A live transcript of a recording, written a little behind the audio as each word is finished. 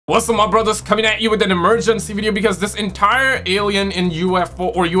What's up, my brothers? Coming at you with an emergency video because this entire alien in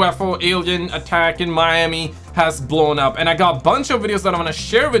UFO alien attack in Miami has blown up, and I got a bunch of videos that I want to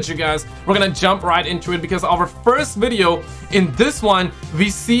share with you guys. We're gonna jump right into it because our first video, in this one, we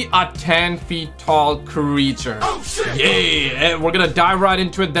see a 10 feet tall creature. Oh shit! Yay! And we're gonna dive right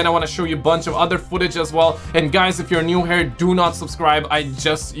into it. Then I want to show you a bunch of other footage as well. And guys, if you're new here, do not subscribe. I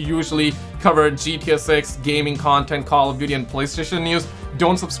just usually cover GTA 6 gaming content, Call of Duty, and PlayStation news.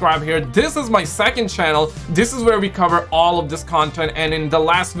 Don't subscribe here. This is my second channel. This is where we cover all of this content, and in the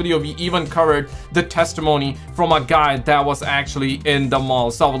last video we even covered the testimony from a guy that was actually in the mall.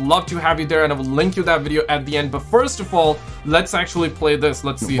 So I would love to have you there, and I will link you that video at the end. But first of all, let's actually play this.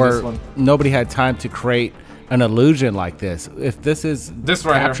 Let's see this one. Nobody had time to create an illusion like this. If this is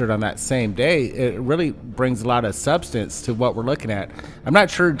captured on that same day, it really brings a lot of substance to what we're looking at. I'm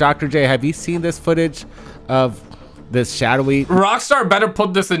not sure, Dr. J, have you seen this footage of this shadowy? Rockstar better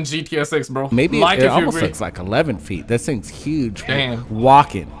put this in GTA 6, bro. Maybe like it almost looks like 11 feet. This thing's huge. Damn.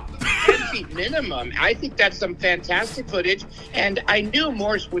 Walking. 10 feet minimum. I think that's some fantastic footage, and I knew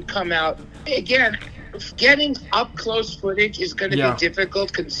Morse would come out. Again, getting up close footage is going to be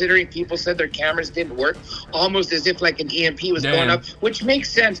difficult, considering people said their cameras didn't work, almost as if like an EMP was going up, which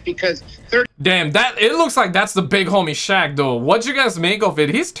makes sense because 30. Damn, that it looks like that's the big homie Shaq though. What'd you guys make of it?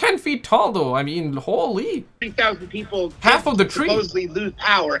 He's 10 feet tall though. I mean, holy. 30,000 people half of the tree supposedly lose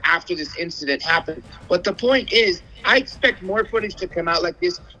power after this incident happened. But the point is, I expect more footage to come out like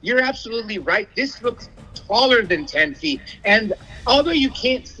this. You're absolutely right. This looks taller than 10 feet. And although you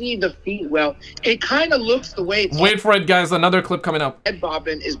can't see the feet well, it kind of looks the way it's... Wait for it, guys. Another clip coming up. Head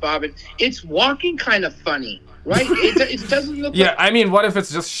bobbing is bobbing. It's walking kind of funny, right? It doesn't look yeah, I mean, what if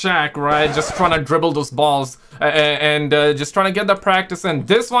it's just Shaq, right? Just trying to dribble those balls and just trying to get the practice in.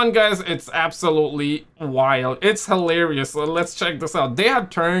 This one, guys, it's absolutely wild. It's hilarious. So let's check this out. They have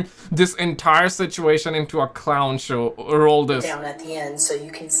turned this entire situation into a clown show. Roll this. Down at the end so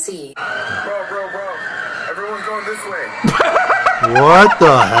you can see. Bro. Everyone's going this way. What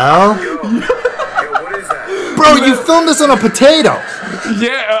the hell? Yo, what is that? Bro, you filmed this on a potato.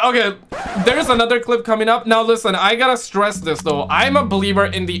 Yeah, okay. There's another clip coming up. Now listen, I gotta stress this though. I'm a believer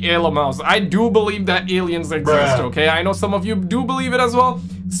in the aliens. I do believe that aliens exist, okay? I know some of you do believe it as well.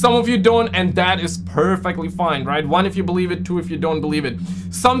 Some of you don't, and that is perfectly fine, right? One, if you believe it, two, if you don't believe it.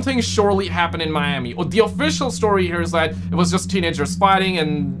 Something surely happened in Miami. The official story here is that it was just teenagers fighting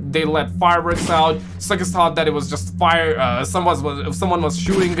and they let fireworks out. Suckers thought that it was just fire, someone was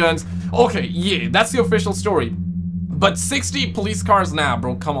shooting guns. Okay, yeah, that's the official story. But 60 police cars now,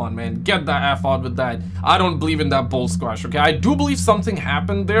 bro, come on, man. Get the F out with that. I don't believe in that bull squash, okay? I do believe something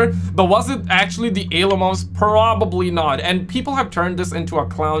happened there, but was it actually the aliens? Probably not. And people have turned this into a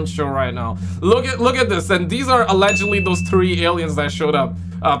clown show right now. Look at this, and these are allegedly those 3 aliens that showed up.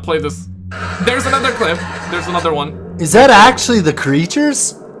 Play this. There's another clip. There's another one. Is that actually the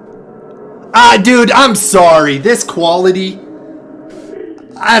creatures? Ah, dude, I'm sorry. This quality,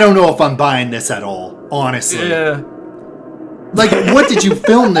 I don't know if I'm buying this at all, honestly. Yeah. Like, what did you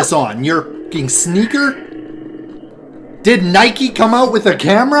film this on? Your fucking sneaker? Did Nike come out with a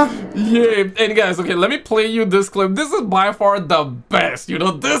camera? Yeah, and guys, okay, let me play you this clip. This is by far the best, you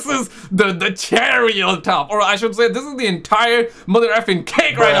know? This is the cherry on top. Or I should say, this is the entire mother effing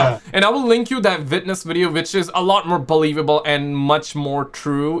cake right now. And I will link you that witness video, which is a lot more believable and much more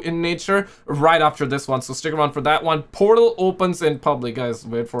true in nature, right after this one. So stick around for that one. Portal opens in public, guys.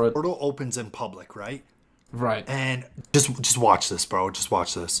 Wait for it. Portal opens in public, right? Right. And just watch this, bro. Just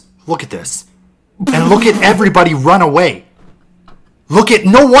watch this. Look at this. And look at everybody run away. Look at,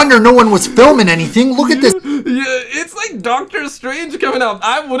 no wonder no one was filming anything. Look at this. Yeah, it's like Doctor Strange coming up.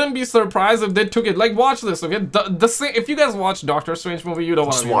 I wouldn't be surprised if they took it. Like, watch this, okay? The same, if you guys watch Doctor Strange movie, you don't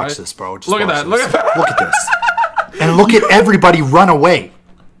want to watch right? this, bro. Just look at that. Look at that. Look at this. And look at everybody run away.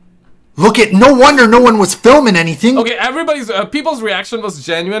 Look at, no wonder no one was filming anything. Okay, people's reaction was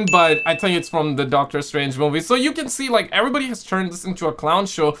genuine, but I think it's from the Doctor Strange movie. So you can see, like, everybody has turned this into a clown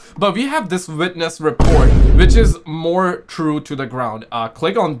show, but we have this witness report, which is more true to the ground.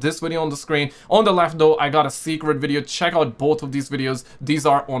 Click on this video on the screen. On the left, though, I got a secret video. Check out both of these videos. These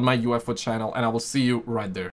are on my UFO channel, and I will see you right there.